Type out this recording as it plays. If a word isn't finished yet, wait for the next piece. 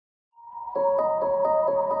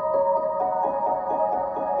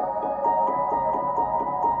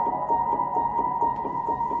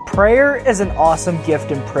Prayer is an awesome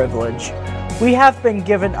gift and privilege. We have been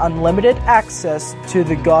given unlimited access to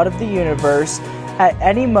the God of the universe. At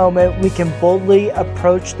any moment, we can boldly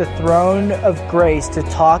approach the throne of grace to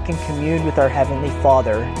talk and commune with our Heavenly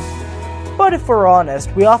Father. But if we're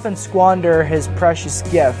honest, we often squander His precious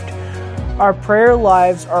gift. Our prayer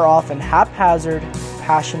lives are often haphazard,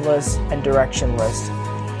 passionless, and directionless.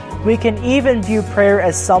 We can even view prayer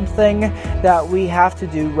as something that we have to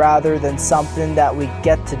do rather than something that we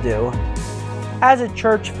get to do. As a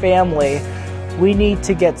church family, we need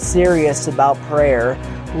to get serious about prayer.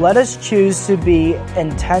 Let us choose to be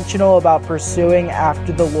intentional about pursuing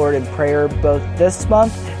after the Lord in prayer both this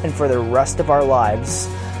month and for the rest of our lives.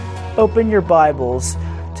 Open your Bibles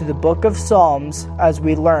to the book of Psalms as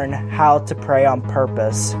we learn how to pray on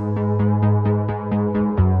purpose.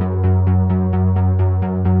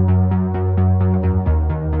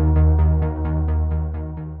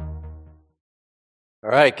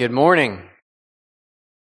 All right, good morning.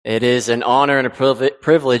 It is an honor and a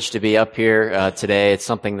privilege to be up here today. It's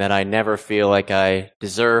something that I never feel like I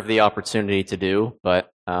deserve the opportunity to do,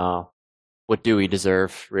 but what do we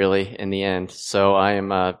deserve, really, in the end? So I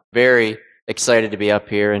am very excited to be up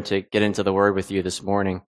here and to get into the Word with you this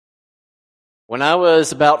morning. When I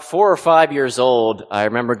was about 4 or 5 years old, I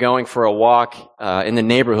remember going for a walk in the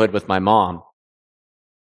neighborhood with my mom.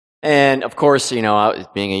 And of course, being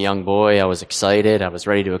a young boy, I was excited. I was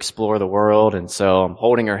ready to explore the world. And so I'm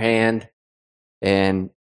holding her hand.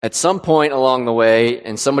 And at some point along the way,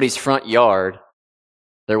 in somebody's front yard,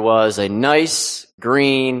 there was a nice,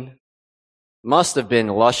 green, must have been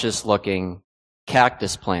luscious looking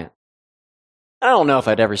cactus plant. I don't know if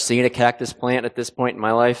I'd ever seen a cactus plant at this point in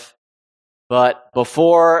my life. But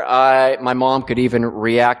before my mom could even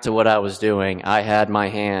react to what I was doing, I had my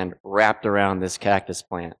hand wrapped around this cactus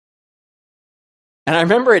plant. And I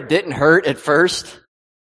remember it didn't hurt at first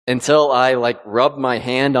until I rubbed my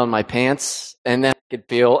hand on my pants, and then I could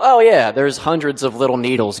feel, oh yeah, there's hundreds of little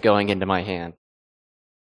needles going into my hand.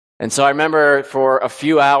 And so I remember for a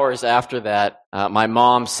few hours after that, my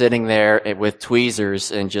mom sitting there with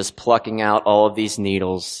tweezers and just plucking out all of these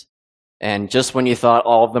needles. And just when you thought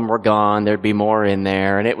all of them were gone, there'd be more in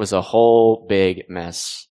there, and it was a whole big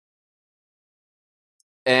mess.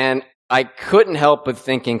 And I couldn't help but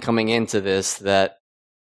thinking coming into this that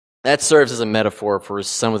serves as a metaphor for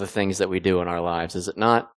some of the things that we do in our lives, is it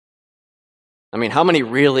not? I mean, how many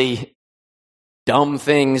really dumb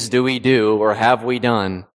things do we do or have we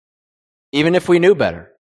done, even if we knew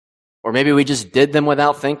better? Or maybe we just did them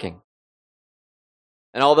without thinking.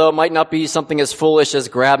 And although it might not be something as foolish as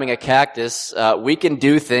grabbing a cactus, we can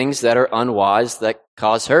do things that are unwise that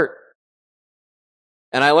cause hurt.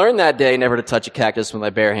 And I learned that day never to touch a cactus with my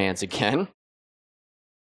bare hands again.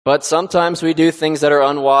 But sometimes we do things that are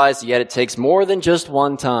unwise, yet it takes more than just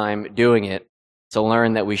one time doing it to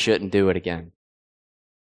learn that we shouldn't do it again.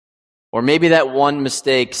 Or maybe that one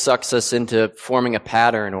mistake sucks us into forming a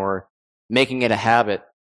pattern or making it a habit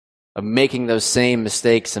of making those same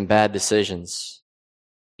mistakes and bad decisions.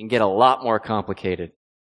 It can get a lot more complicated.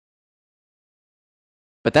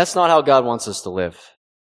 But that's not how God wants us to live.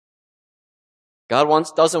 God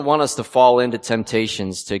doesn't want us to fall into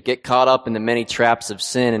temptations, to get caught up in the many traps of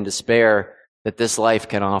sin and despair that this life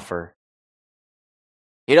can offer.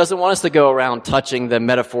 He doesn't want us to go around touching the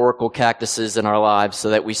metaphorical cactuses in our lives so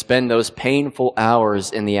that we spend those painful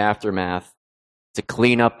hours in the aftermath to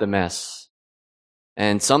clean up the mess.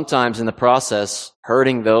 And sometimes in the process,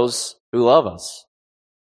 hurting those who love us.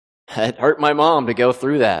 It hurt my mom to go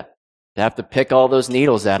through that, to have to pick all those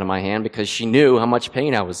needles out of my hand because she knew how much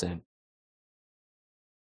pain I was in.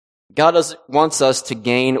 God wants us to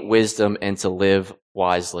gain wisdom and to live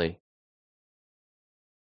wisely.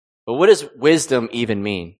 But what does wisdom even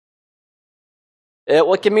mean?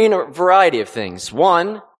 It can mean a variety of things.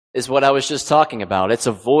 One is what I was just talking about. It's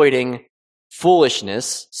avoiding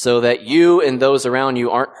foolishness so that you and those around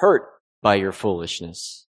you aren't hurt by your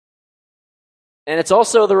foolishness. And it's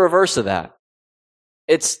also the reverse of that.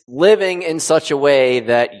 It's living in such a way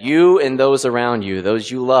that you and those around you, those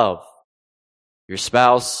you love, your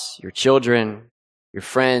spouse, your children, your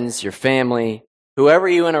friends, your family, whoever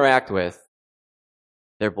you interact with,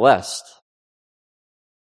 they're blessed.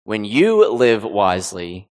 When you live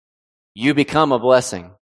wisely, you become a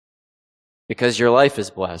blessing because your life is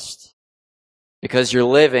blessed, because you're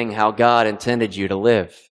living how God intended you to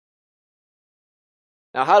live.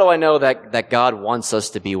 Now, how do I know that God wants us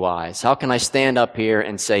to be wise? How can I stand up here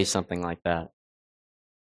and say something like that?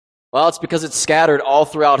 Well, it's because it's scattered all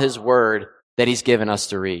throughout His Word that He's given us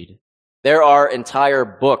to read. There are entire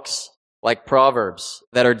books, like Proverbs,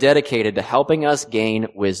 that are dedicated to helping us gain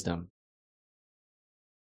wisdom.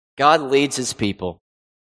 God leads his people.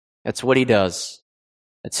 That's what he does.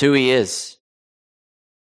 That's who he is.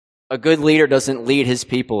 A good leader doesn't lead his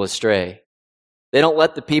people astray. They don't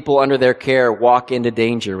let the people under their care walk into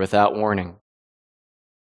danger without warning.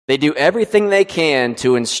 They do everything they can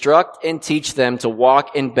to instruct and teach them to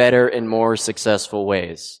walk in better and more successful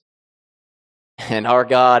ways. And our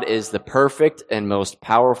God is the perfect and most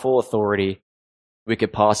powerful authority we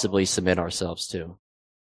could possibly submit ourselves to.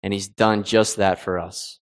 And he's done just that for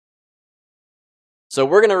us. So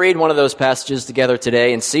we're going to read one of those passages together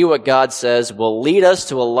today and see what God says will lead us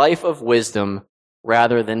to a life of wisdom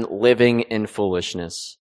rather than living in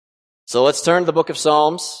foolishness. So let's turn to the book of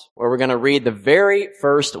Psalms, where we're going to read the very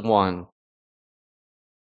first one.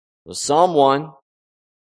 So Psalm 1.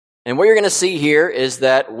 And what you're going to see here is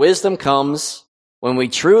that wisdom comes when we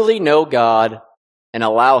truly know God and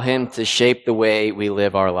allow him to shape the way we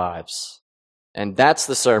live our lives. And that's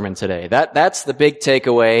the sermon today. That's the big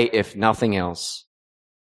takeaway, if nothing else.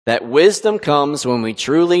 That wisdom comes when we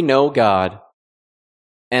truly know God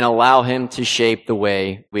and allow him to shape the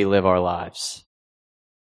way we live our lives.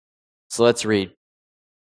 So let's read.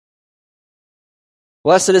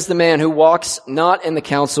 Blessed is the man who walks not in the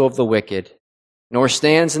counsel of the wicked, nor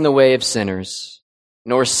stands in the way of sinners,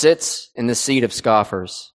 nor sits in the seat of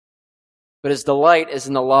scoffers. But his delight is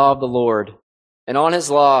in the law of the Lord, and on his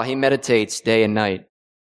law he meditates day and night.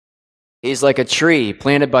 He is like a tree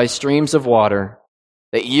planted by streams of water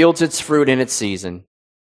that yields its fruit in its season,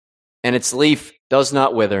 and its leaf does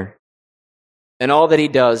not wither. And all that he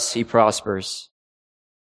does, he prospers.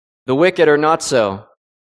 The wicked are not so,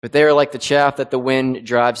 but they are like the chaff that the wind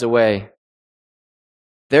drives away.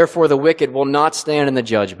 Therefore the wicked will not stand in the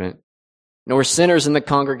judgment, nor sinners in the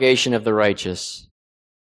congregation of the righteous.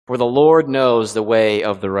 For the Lord knows the way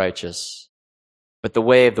of the righteous, but the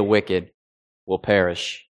way of the wicked will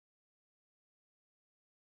perish.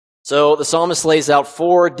 So the psalmist lays out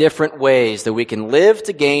 4 different ways that we can live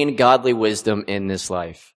to gain godly wisdom in this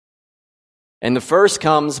life. And the first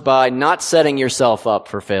comes by not setting yourself up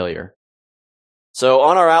for failure. So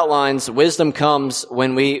on our outlines, wisdom comes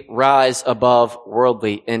when we rise above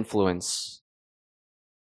worldly influence.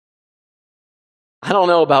 I don't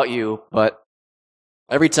know about you, but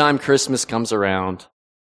every time Christmas comes around,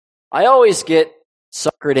 I always get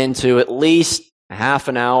suckered into at least a half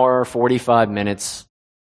an hour, 45 minutes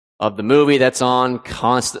of the movie that's on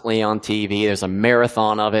constantly on TV. There's a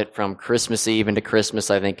marathon of it from Christmas Eve into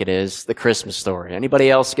Christmas, I think it is, The Christmas Story.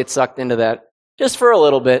 Anybody else get sucked into that? Just for a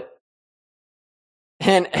little bit.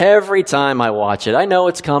 And every time I watch it, I know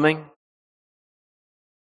it's coming,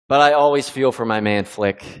 but I always feel for my man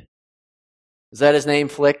Flick. Is that his name,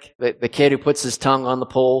 Flick? The kid who puts his tongue on the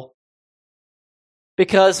pole?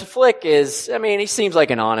 Because Flick is, he seems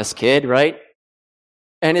like an honest kid, right?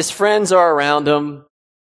 And his friends are around him.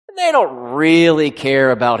 They don't really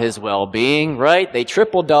care about his well-being, right? They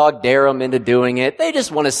triple dog dare him into doing it. They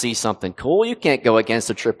just want to see something cool. You can't go against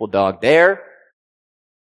a triple dog dare.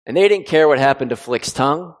 And they didn't care what happened to Flick's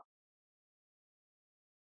tongue.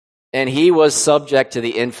 And he was subject to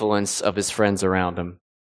the influence of his friends around him.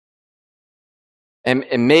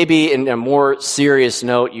 And maybe in a more serious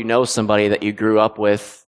note, you know somebody that you grew up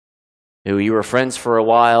with, who you were friends for a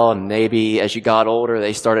while, and maybe as you got older,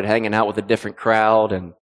 they started hanging out with a different crowd,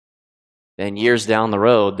 and then years down the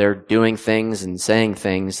road, they're doing things and saying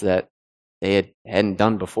things that they hadn't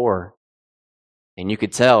done before. And you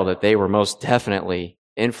could tell that they were most definitely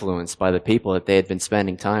influenced by the people that they had been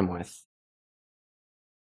spending time with.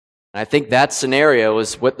 And I think that scenario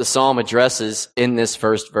is what the psalm addresses in this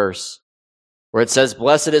first verse, where it says,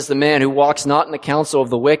 Blessed is the man who walks not in the counsel of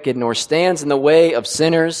the wicked, nor stands in the way of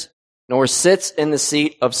sinners, nor sits in the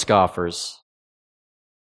seat of scoffers.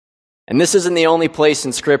 And this isn't the only place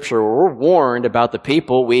in Scripture where we're warned about the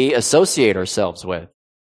people we associate ourselves with.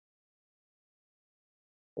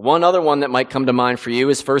 One other one that might come to mind for you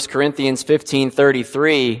is 1 Corinthians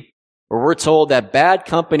 15:33, where we're told that bad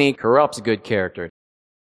company corrupts good character.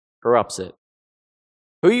 Corrupts it.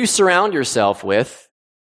 Who you surround yourself with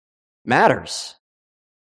matters.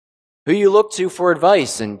 Who you look to for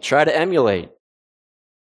advice and try to emulate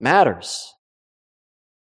matters.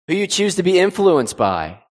 Who you choose to be influenced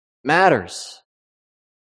by matters.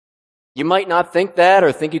 You might not think that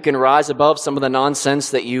or think you can rise above some of the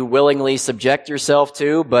nonsense that you willingly subject yourself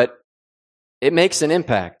to, but it makes an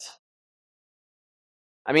impact.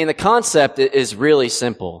 The concept is really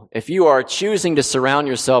simple. If you are choosing to surround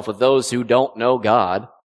yourself with those who don't know God,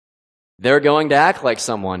 they're going to act like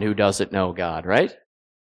someone who doesn't know God, right?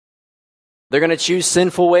 They're going to choose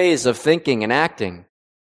sinful ways of thinking and acting.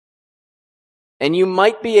 And you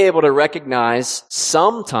might be able to recognize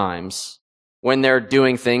sometimes when they're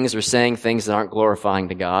doing things or saying things that aren't glorifying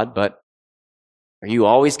to God, but are you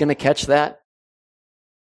always going to catch that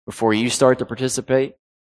before you start to participate?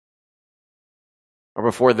 Or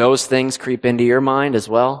before those things creep into your mind as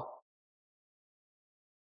well?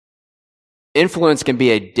 Influence can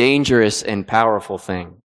be a dangerous and powerful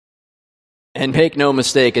thing. And make no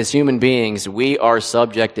mistake, as human beings, we are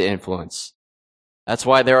subject to influence. That's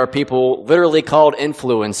why there are people literally called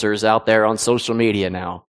influencers out there on social media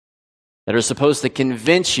now that are supposed to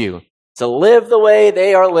convince you to live the way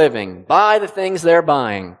they are living, buy the things they're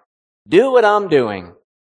buying, do what I'm doing.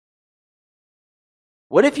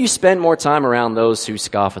 What if you spend more time around those who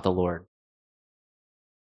scoff at the Lord?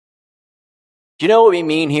 Do you know what we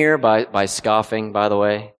mean here by scoffing, by the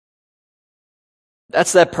way?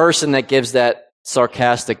 That's that person that gives that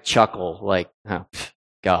sarcastic chuckle, like, oh,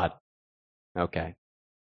 God, okay.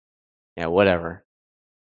 Yeah, whatever.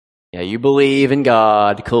 Yeah, you believe in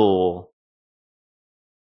God, cool.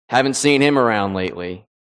 Haven't seen him around lately.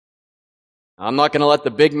 I'm not going to let the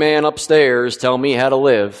big man upstairs tell me how to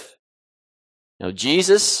live.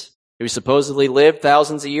 Jesus, who supposedly lived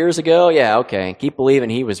thousands of years ago, yeah, okay, keep believing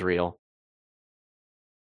he was real.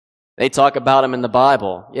 They talk about him in the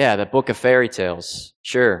Bible. Yeah, the book of fairy tales.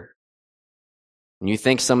 Sure. And you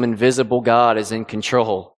think some invisible God is in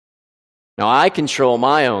control. Now, I control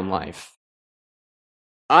my own life.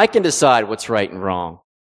 I can decide what's right and wrong.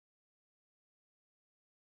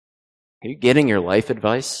 Are you getting your life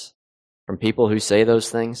advice from people who say those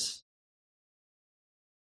things?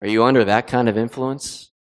 Are you under that kind of influence?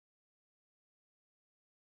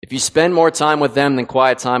 If you spend more time with them than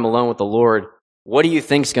quiet time alone with the Lord, what do you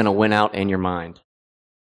think is going to win out in your mind?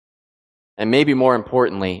 And maybe more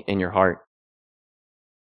importantly, in your heart.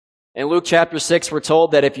 In Luke chapter 6, we're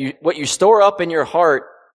told that what you store up in your heart,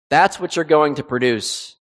 that's what you're going to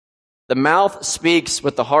produce. The mouth speaks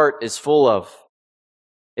what the heart is full of.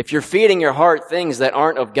 If you're feeding your heart things that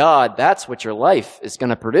aren't of God, that's what your life is going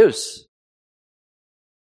to produce.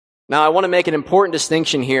 Now, I want to make an important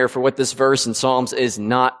distinction here for what this verse in Psalms is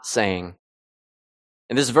not saying.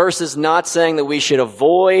 And this verse is not saying that we should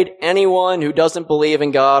avoid anyone who doesn't believe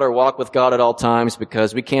in God or walk with God at all times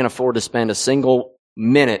because we can't afford to spend a single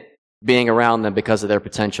minute being around them because of their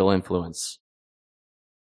potential influence.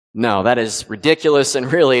 No, that is ridiculous,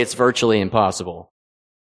 and really it's virtually impossible.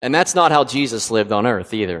 And that's not how Jesus lived on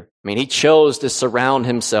earth either. I mean, he chose to surround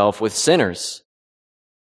himself with sinners,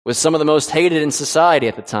 with some of the most hated in society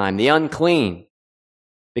at the time, the unclean,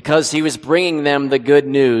 because he was bringing them the good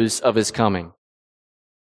news of his coming,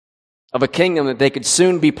 of a kingdom that they could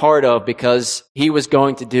soon be part of because he was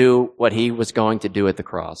going to do what he was going to do at the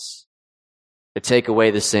cross, to take away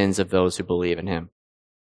the sins of those who believe in him.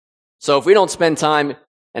 So if we don't spend time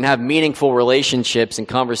and have meaningful relationships and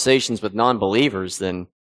conversations with non-believers, then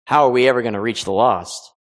how are we ever going to reach the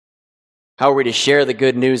lost? How are we to share the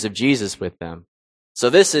good news of Jesus with them? So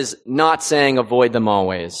this is not saying avoid them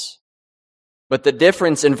always. But the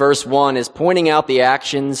difference in verse 1 is pointing out the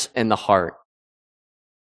actions and the heart.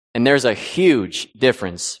 And there's a huge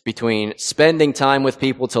difference between spending time with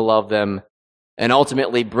people to love them and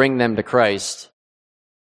ultimately bring them to Christ,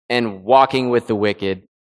 and walking with the wicked,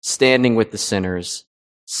 standing with the sinners,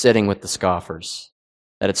 sitting with the scoffers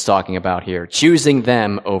that it's talking about here, choosing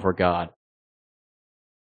them over God.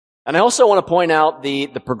 And I also want to point out the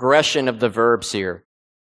progression of the verbs here.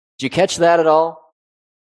 Did you catch that at all?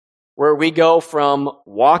 Where we go from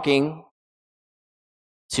walking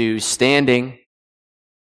to standing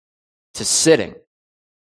to sitting.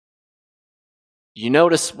 You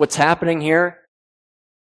notice what's happening here?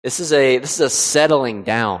 This is a settling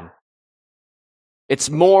down. It's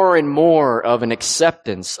more and more of an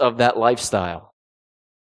acceptance of that lifestyle.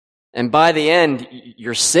 And by the end,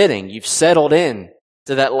 you're sitting. You've settled in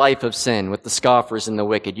to that life of sin with the scoffers and the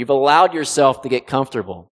wicked. You've allowed yourself to get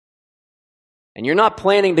comfortable. And you're not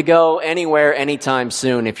planning to go anywhere anytime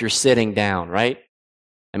soon if you're sitting down, right?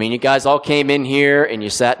 I mean, you guys all came in here and you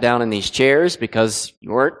sat down in these chairs because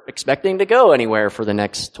you weren't expecting to go anywhere for the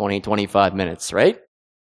next 20, 25 minutes, right?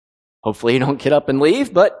 Hopefully you don't get up and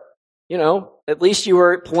leave, but, at least you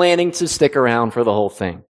were planning to stick around for the whole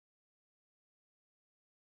thing.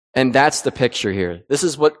 And that's the picture here. This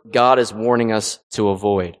is what God is warning us to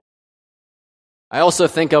avoid. I also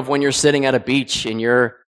think of when you're sitting at a beach and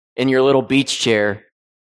you're in your little beach chair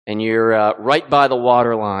and you're right by the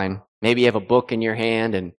water line. Maybe you have a book in your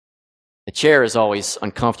hand, and the chair is always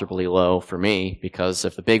uncomfortably low for me because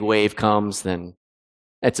if the big wave comes, then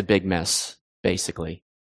it's a big mess, basically.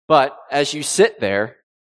 But as you sit there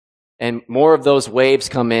and more of those waves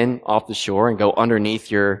come in off the shore and go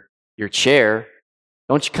underneath your chair,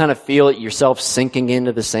 don't you kind of feel yourself sinking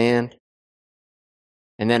into the sand?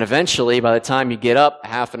 And then eventually, by the time you get up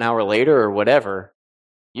half an hour later or whatever,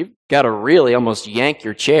 you've got to really almost yank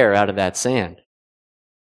your chair out of that sand.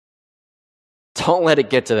 Don't let it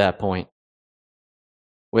get to that point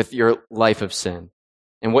with your life of sin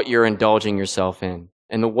and what you're indulging yourself in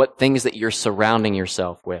and what things that you're surrounding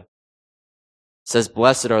yourself with. It says,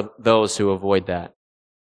 blessed are those who avoid that.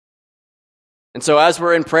 And so as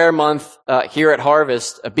we're in prayer month here at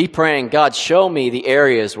Harvest, be praying, God, show me the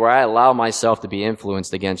areas where I allow myself to be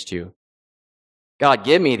influenced against you. God,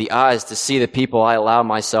 give me the eyes to see the people I allow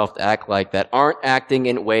myself to act like that aren't acting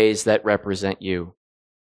in ways that represent you.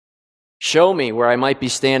 Show me where I might be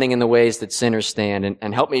standing in the ways that sinners stand,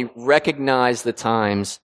 and help me recognize the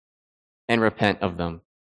times and repent of them.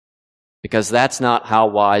 Because that's not how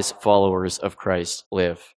wise followers of Christ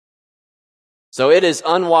live. So it is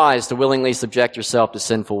unwise to willingly subject yourself to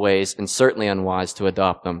sinful ways, and certainly unwise to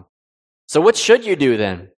adopt them. So what should you do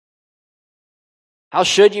then? How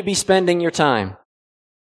should you be spending your time?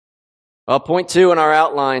 Well, point 2 in our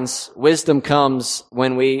outlines, wisdom comes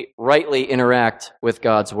when we rightly interact with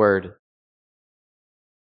God's word.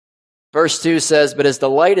 Verse 2 says, but his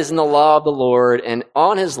delight is in the law of the Lord, and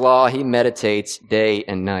on his law he meditates day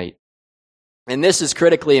and night. And this is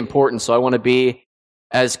critically important, so I want to be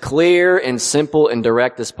as clear and simple and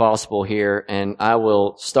direct as possible here, and I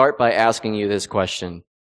will start by asking you this question.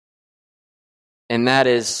 And that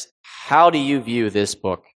is, how do you view this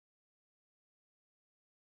book?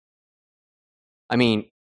 I mean,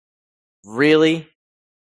 really,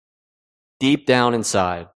 deep down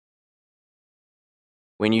inside,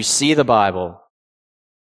 when you see the Bible,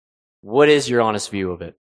 what is your honest view of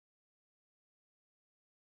it?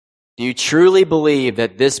 Do you truly believe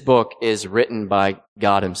that this book is written by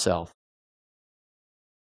God himself?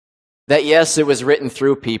 That yes, it was written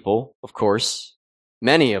through people, of course,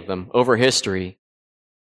 many of them over history,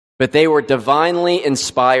 but they were divinely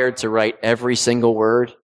inspired to write every single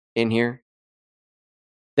word in here?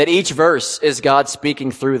 That each verse is God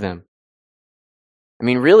speaking through them? I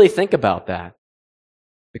mean, really think about that.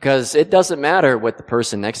 Because it doesn't matter what the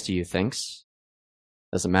person next to you thinks.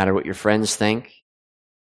 It doesn't matter what your friends think.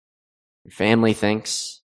 Your family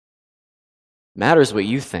thinks. It matters what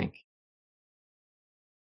you think.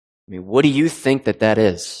 I mean, what do you think that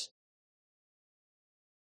is?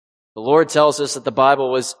 The Lord tells us that the Bible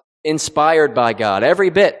was inspired by God,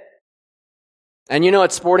 every bit. And you know,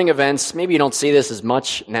 at sporting events, maybe you don't see this as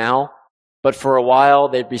much now, but for a while,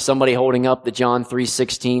 there'd be somebody holding up the John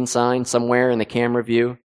 3:16 sign somewhere in the camera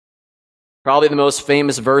view. Probably the most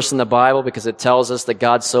famous verse in the Bible, because it tells us that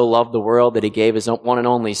God so loved the world that he gave his one and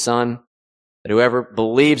only Son, that whoever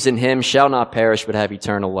believes in him shall not perish but have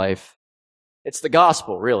eternal life. It's the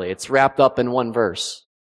gospel, really. It's wrapped up in one verse.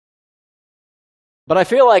 But I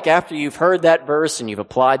feel like after you've heard that verse and you've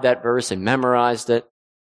applied that verse and memorized it,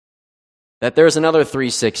 that there's another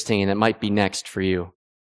 3:16 that might be next for you.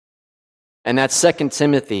 And that's 2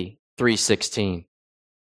 Timothy 3:16.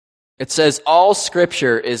 It says, all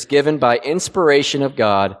scripture is given by inspiration of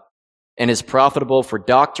God and is profitable for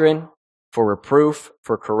doctrine, for reproof,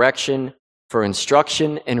 for correction, for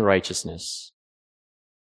instruction in righteousness.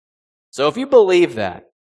 So if you believe that,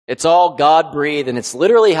 it's all God-breathed and it's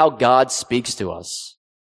literally how God speaks to us.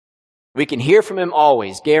 We can hear from him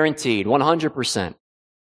always, guaranteed, 100%.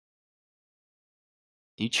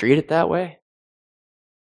 Do you treat it that way?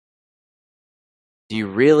 Do you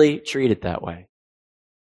really treat it that way?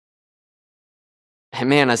 And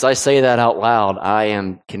man, as I say that out loud, I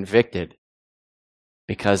am convicted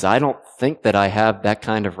because I don't think that I have that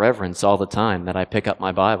kind of reverence all the time that I pick up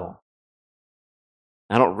my Bible.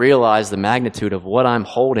 I don't realize the magnitude of what I'm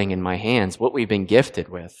holding in my hands, what we've been gifted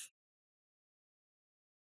with.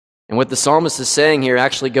 And what the psalmist is saying here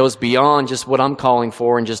actually goes beyond just what I'm calling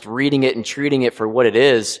for and just reading it and treating it for what it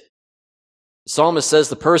is. The psalmist says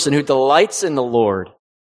the person who delights in the Lord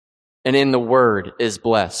and in the Word is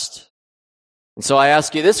blessed. And so I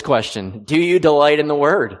ask you this question, do you delight in the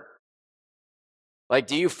Word? Like,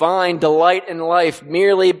 do you find delight in life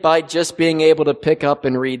merely by just being able to pick up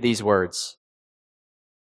and read these words?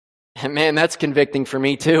 And man, that's convicting for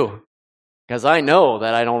me too, because I know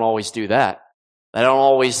that I don't always do that. I don't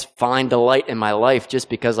always find delight in my life just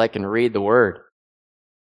because I can read the Word.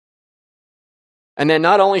 And then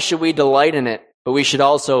not only should we delight in it, but we should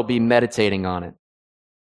also be meditating on it.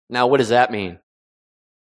 Now, what does that mean?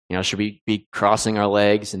 You know, should we be crossing our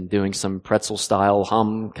legs and doing some pretzel-style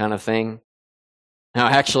hum kind of thing? Now,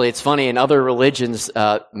 actually, it's funny. In other religions,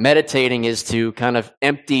 meditating is to kind of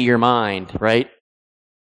empty your mind, right?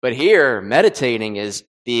 But here, meditating is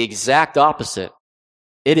the exact opposite.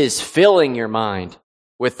 It is filling your mind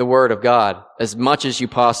with the Word of God as much as you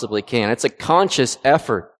possibly can. It's a conscious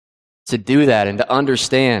effort to do that and to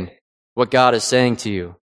understand what God is saying to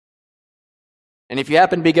you. And if you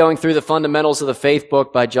happen to be going through the Fundamentals of the Faith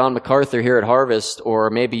book by John MacArthur here at Harvest, or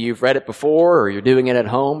maybe you've read it before, or you're doing it at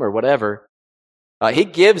home, or whatever, he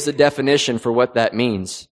gives the definition for what that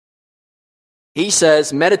means. He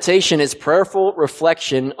says, meditation is prayerful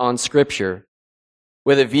reflection on Scripture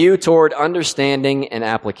with a view toward understanding and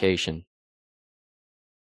application.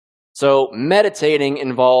 So meditating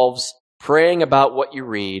involves praying about what you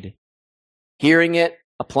read, hearing it,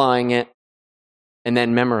 applying it, and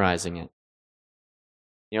then memorizing it.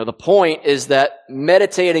 The point is that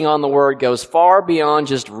meditating on the Word goes far beyond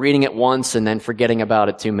just reading it once and then forgetting about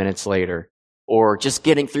it 2 minutes later, or just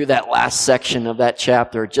getting through that last section of that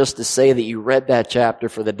chapter just to say that you read that chapter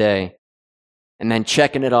for the day, and then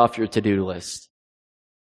checking it off your to-do list.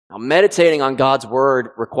 Now, meditating on God's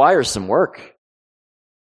Word requires some work.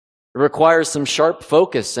 It requires some sharp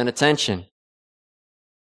focus and attention.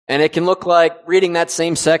 And it can look like reading that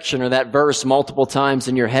same section or that verse multiple times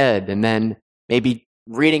in your head, and then maybe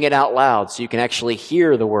reading it out loud so you can actually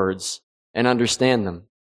hear the words and understand them.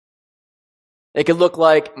 It could look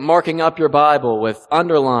like marking up your Bible with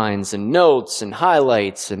underlines and notes and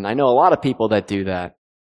highlights, and I know a lot of people that do that,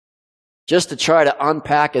 just to try to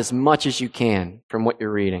unpack as much as you can from what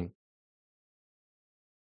you're reading.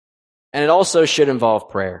 And it also should involve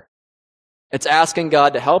prayer. It's asking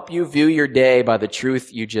God to help you view your day by the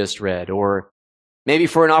truth you just read, or maybe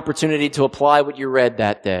for an opportunity to apply what you read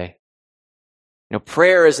that day.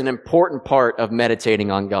 Prayer is an important part of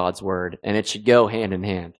meditating on God's Word, and it should go hand in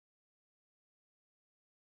hand.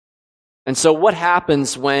 And so what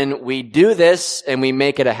happens when we do this and we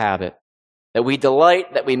make it a habit? That we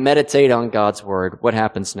delight, that we meditate on God's Word. What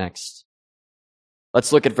happens next?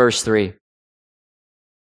 Let's look at verse 3.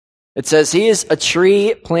 It says, "He is a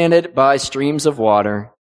tree planted by streams of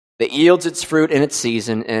water that yields its fruit in its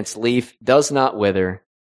season, and its leaf does not wither,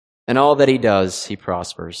 and all that he does, he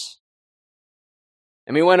prospers."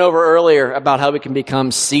 And we went over earlier about how we can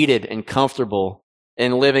become seated and comfortable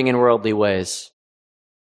in living in worldly ways.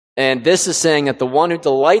 And this is saying that the one who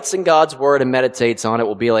delights in God's Word and meditates on it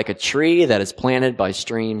will be like a tree that is planted by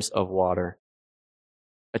streams of water.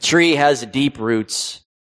 A tree has deep roots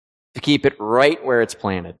to keep it right where it's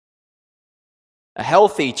planted. A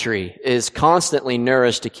healthy tree is constantly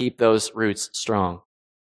nourished to keep those roots strong.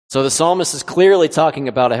 So the psalmist is clearly talking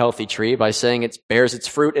about a healthy tree by saying it bears its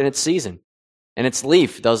fruit in its season, and its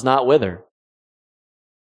leaf does not wither.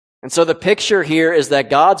 And so the picture here is that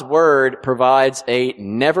God's Word provides a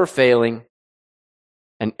never-failing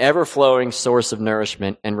and ever-flowing source of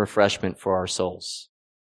nourishment and refreshment for our souls.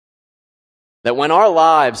 That when our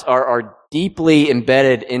lives are deeply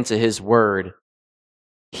embedded into His Word,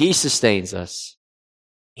 He sustains us.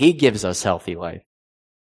 He gives us healthy life.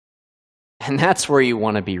 And that's where you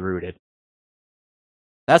want to be rooted.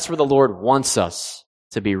 That's where the Lord wants us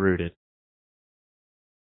to be rooted.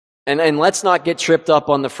 And let's not get tripped up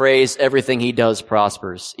on the phrase, everything He does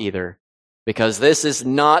prospers either. Because this is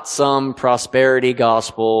not some prosperity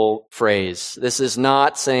gospel phrase. This is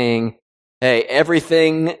not saying, hey,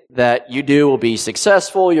 everything that you do will be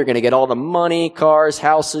successful. You're going to get all the money, cars,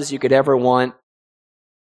 houses you could ever want.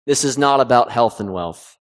 This is not about health and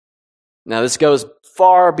wealth. Now, this goes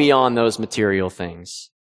far beyond those material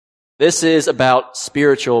things. This is about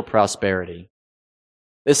spiritual prosperity.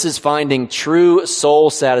 This is finding true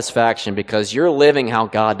soul satisfaction because you're living how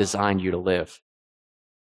God designed you to live.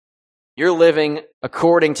 You're living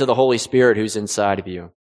according to the Holy Spirit who's inside of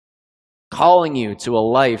you, calling you to a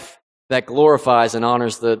life that glorifies and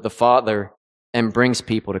honors the Father and brings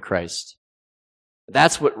people to Christ.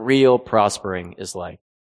 That's what real prospering is like.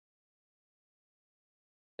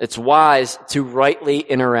 It's wise to rightly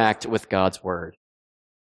interact with God's Word.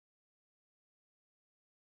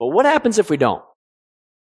 But what happens if we don't?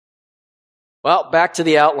 Well, back to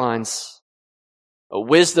the outlines.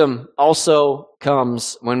 Wisdom also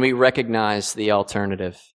comes when we recognize the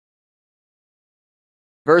alternative.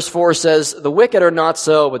 Verse 4 says, "The wicked are not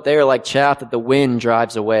so, but they are like chaff that the wind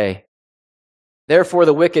drives away. Therefore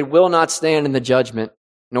the wicked will not stand in the judgment,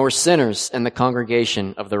 nor sinners in the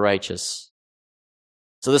congregation of the righteous."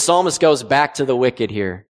 So the psalmist goes back to the wicked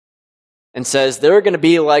here and says they're going to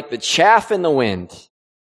be like the chaff in the wind.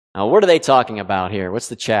 Now, what are they talking about here? What's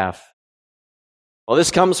the chaff? Well,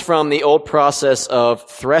 this comes from the old process of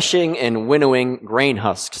threshing and winnowing grain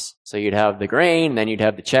husks. So you'd have the grain, then you'd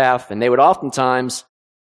have the chaff, and they would oftentimes,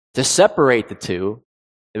 to separate the two,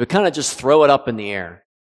 they would kind of just throw it up in the air.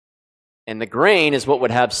 And the grain is what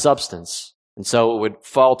would have substance. And so it would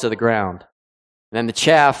fall to the ground. And then the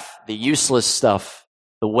chaff, the useless stuff,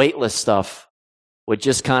 the weightless stuff, would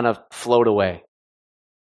just kind of float away.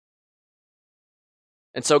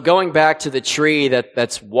 And so going back to the tree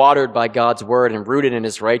that's watered by God's word and rooted in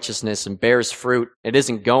his righteousness and bears fruit, it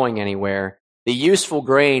isn't going anywhere. The useful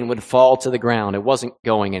grain would fall to the ground. It wasn't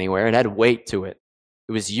going anywhere. It had weight to it.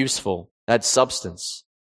 It was useful. It had substance.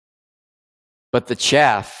 But the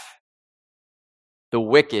chaff, the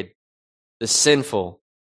wicked, the sinful,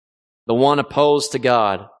 the one opposed to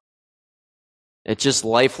God, it just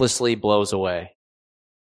lifelessly blows away.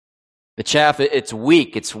 The chaff, it's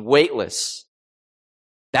weak, it's weightless.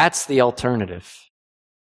 That's the alternative.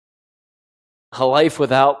 A life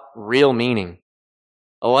without real meaning.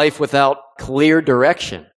 A life without clear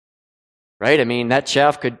direction. Right? I mean, that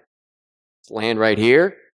chaff could land right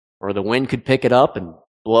here, or the wind could pick it up and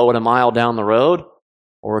blow it a mile down the road,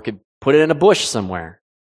 or it could put it in a bush somewhere.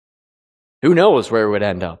 Who knows where it would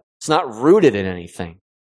end up? It's not rooted in anything.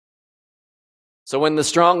 So when the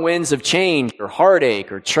strong winds of change or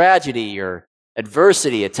heartache or tragedy or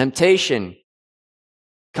adversity, a temptation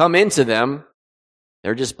come into them,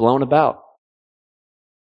 they're just blown about.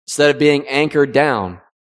 Instead of being anchored down,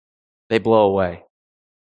 they blow away.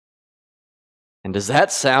 And does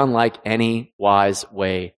that sound like any wise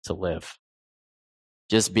way to live?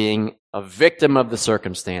 Just being a victim of the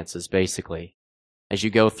circumstances, basically, as you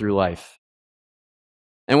go through life.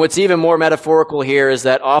 And what's even more metaphorical here is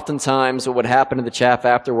that oftentimes what would happen to the chaff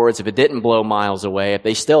afterwards, if it didn't blow miles away, if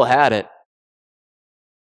they still had it,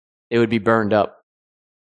 it would be burned up.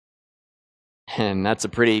 And that's a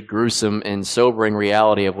pretty gruesome and sobering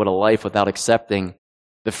reality of what a life without accepting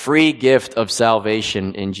the free gift of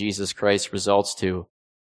salvation in Jesus Christ results to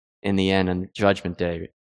in the end on Judgment Day.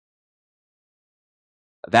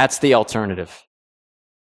 That's the alternative.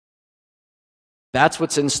 That's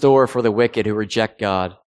what's in store for the wicked who reject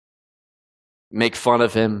God, make fun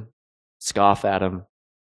of him, scoff at him,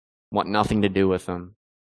 want nothing to do with him.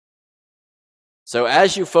 So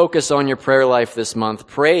as you focus on your prayer life this month,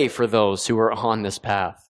 pray for those who are on this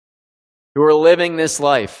path, who are living this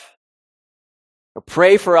life. Or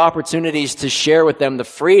pray for opportunities to share with them the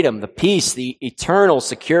freedom, the peace, the eternal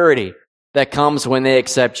security that comes when they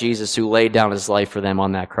accept Jesus, who laid down his life for them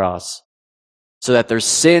on that cross, so that their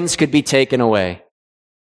sins could be taken away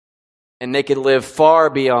and they could live far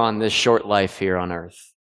beyond this short life here on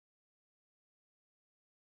earth.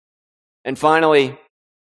 And finally,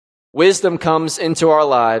 wisdom comes into our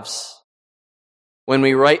lives when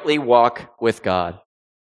we rightly walk with God.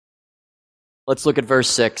 Let's look at verse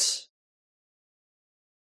 6.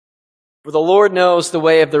 For the Lord knows the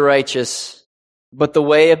way of the righteous, but the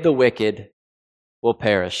way of the wicked will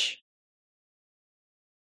perish.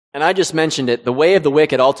 And I just mentioned it, the way of the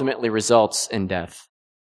wicked ultimately results in death.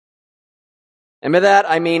 And by that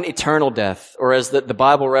I mean eternal death, or as the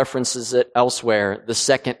Bible references it elsewhere, the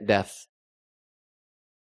second death.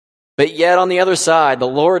 But yet on the other side, the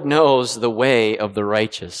Lord knows the way of the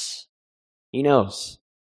righteous. He knows.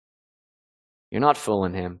 You're not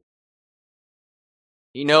fooling him.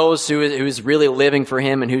 He knows who's really living for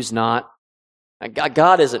him and who's not.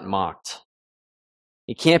 God isn't mocked.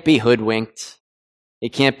 He can't be hoodwinked. He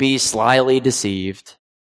can't be slyly deceived.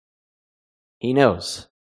 He knows.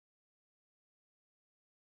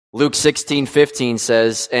 Luke 16:15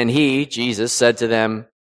 says, and he, Jesus, said to them,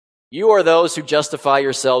 you are those who justify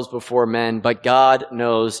yourselves before men, but God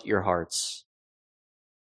knows your hearts.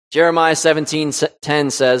 Jeremiah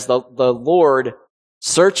 17:10 says, the Lord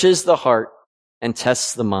searches the heart and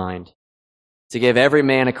tests the mind, to give every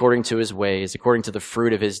man according to his ways, according to the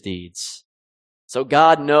fruit of his deeds. So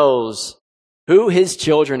God knows who his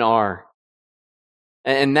children are,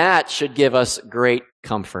 and that should give us great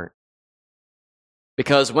comfort.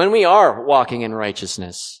 Because when we are walking in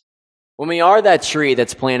righteousness, when we are that tree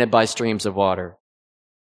that's planted by streams of water,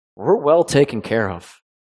 we're well taken care of.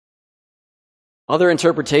 Other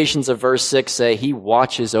interpretations of verse 6 say he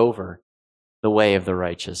watches over the way of the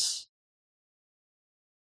righteous.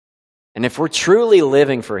 And if we're truly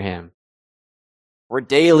living for him, we're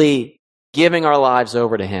daily giving our lives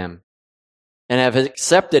over to him and have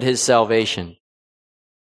accepted his salvation,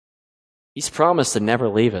 he's promised to never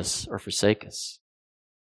leave us or forsake us.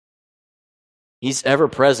 He's ever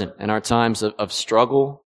present in our times of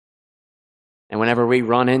struggle and whenever we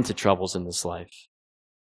run into troubles in this life.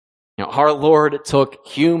 You know, our Lord took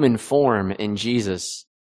human form in Jesus,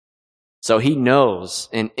 so he knows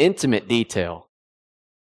in intimate detail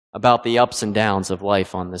about the ups and downs of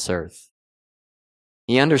life on this earth.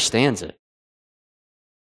 He understands it.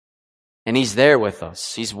 And he's there with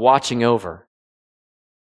us. He's watching over.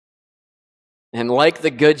 And like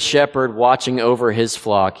the good shepherd watching over his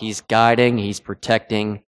flock, he's guiding, he's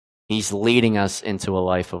protecting, he's leading us into a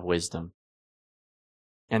life of wisdom.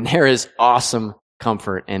 And there is awesome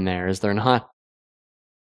comfort in there, is there not?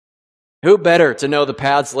 Who better to know the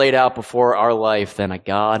paths laid out before our life than a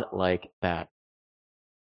God like that?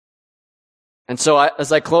 And so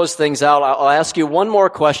as I close things out, I'll ask you one more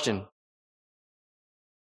question.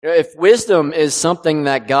 If wisdom is something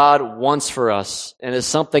that God wants for us and is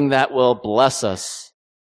something that will bless us,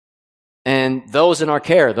 and those in our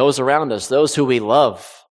care, those around us, those who we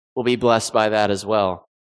love will be blessed by that as well.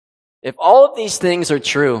 If all of these things are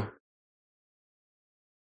true,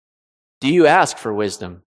 do you ask for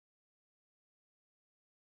wisdom?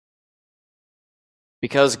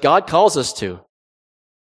 Because God calls us to.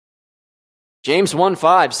 James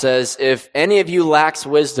 1:5 says, if any of you lacks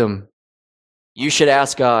wisdom, you should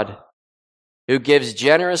ask God, who gives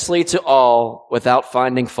generously to all without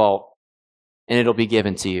finding fault, and it'll be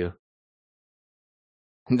given to you.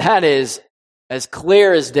 And that is, as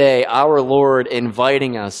clear as day, our Lord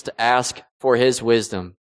inviting us to ask for his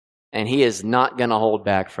wisdom, and he is not going to hold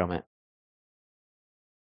back from it.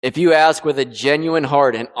 If you ask with a genuine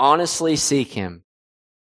heart and honestly seek him,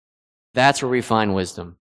 that's where we find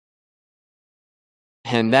wisdom.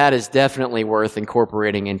 And that is definitely worth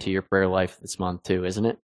incorporating into your prayer life this month too, isn't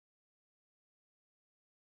it?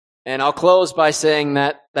 And I'll close by saying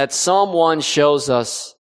that Psalm 1 shows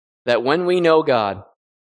us that when we know God,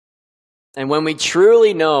 and when we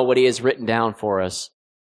truly know what he has written down for us,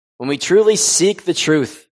 when we truly seek the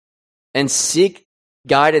truth and seek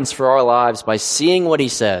guidance for our lives by seeing what he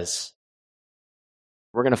says,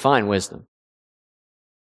 we're going to find wisdom.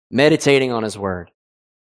 Meditating on his word.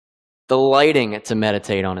 Delighting to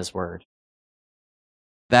meditate on his word.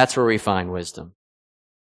 That's where we find wisdom.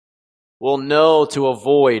 We'll know to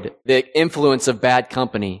avoid the influence of bad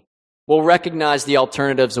company. We'll recognize the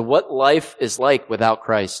alternatives of what life is like without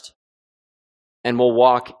Christ. And we'll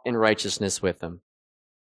walk in righteousness with him.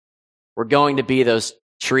 We're going to be those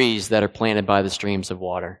trees that are planted by the streams of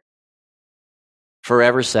water.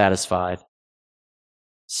 Forever satisfied.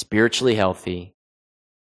 Spiritually healthy.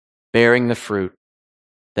 Bearing the fruit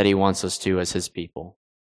that he wants us to as his people.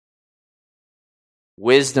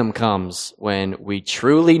 Wisdom comes when we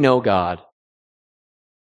truly know God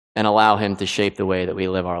and allow him to shape the way that we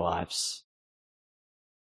live our lives.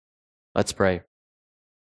 Let's pray.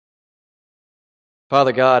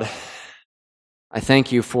 Father God, I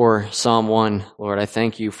thank you for Psalm 1, Lord. I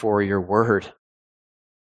thank you for your word,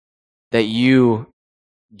 that you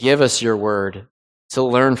give us your word to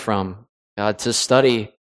learn from, God, to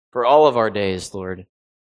study for all of our days, Lord.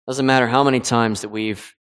 Doesn't matter how many times that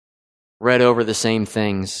we've read over the same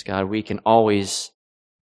things, God, we can always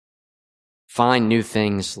find new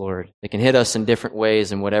things, Lord. They can hit us in different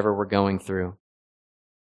ways in whatever we're going through.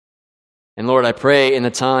 And Lord, I pray in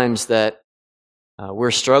the times that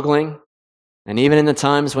we're struggling, and even in the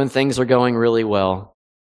times when things are going really well,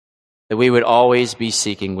 that we would always be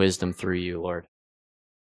seeking wisdom through you, Lord.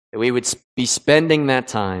 That we would be spending that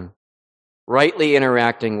time rightly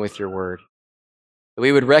interacting with your word. That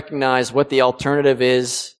we would recognize what the alternative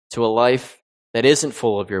is to a life that isn't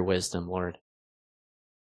full of your wisdom, Lord.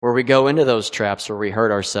 Where we go into those traps where we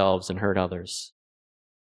hurt ourselves and hurt others.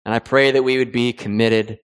 And I pray that we would be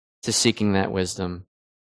committed to seeking that wisdom.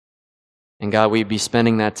 And God, we'd be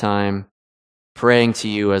spending that time praying to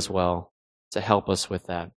you as well to help us with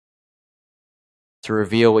that. To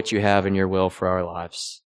reveal what you have in your will for our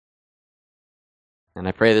lives. And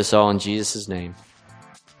I pray this all in Jesus' name.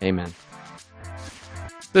 Amen.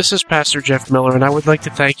 This is Pastor Jeff Miller, and I would like to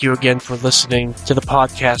thank you again for listening to the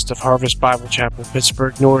podcast of Harvest Bible Chapel,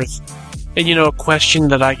 Pittsburgh North. And a question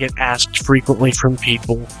that I get asked frequently from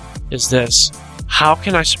people is this: how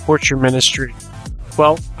can I support your ministry?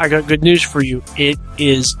 Well, I got good news for you. It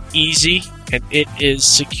is easy and it is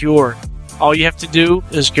secure. All you have to do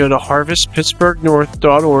is go to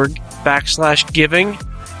harvestpittsburghnorth.org/giving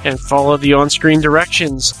and follow the on-screen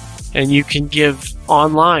directions, and you can give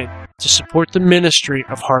online to support the ministry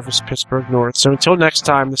of Harvest Pittsburgh North. So until next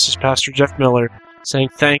time, this is Pastor Jeff Miller saying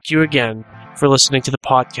thank you again for listening to the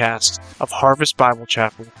podcast of Harvest Bible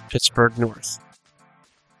Chapel, Pittsburgh North.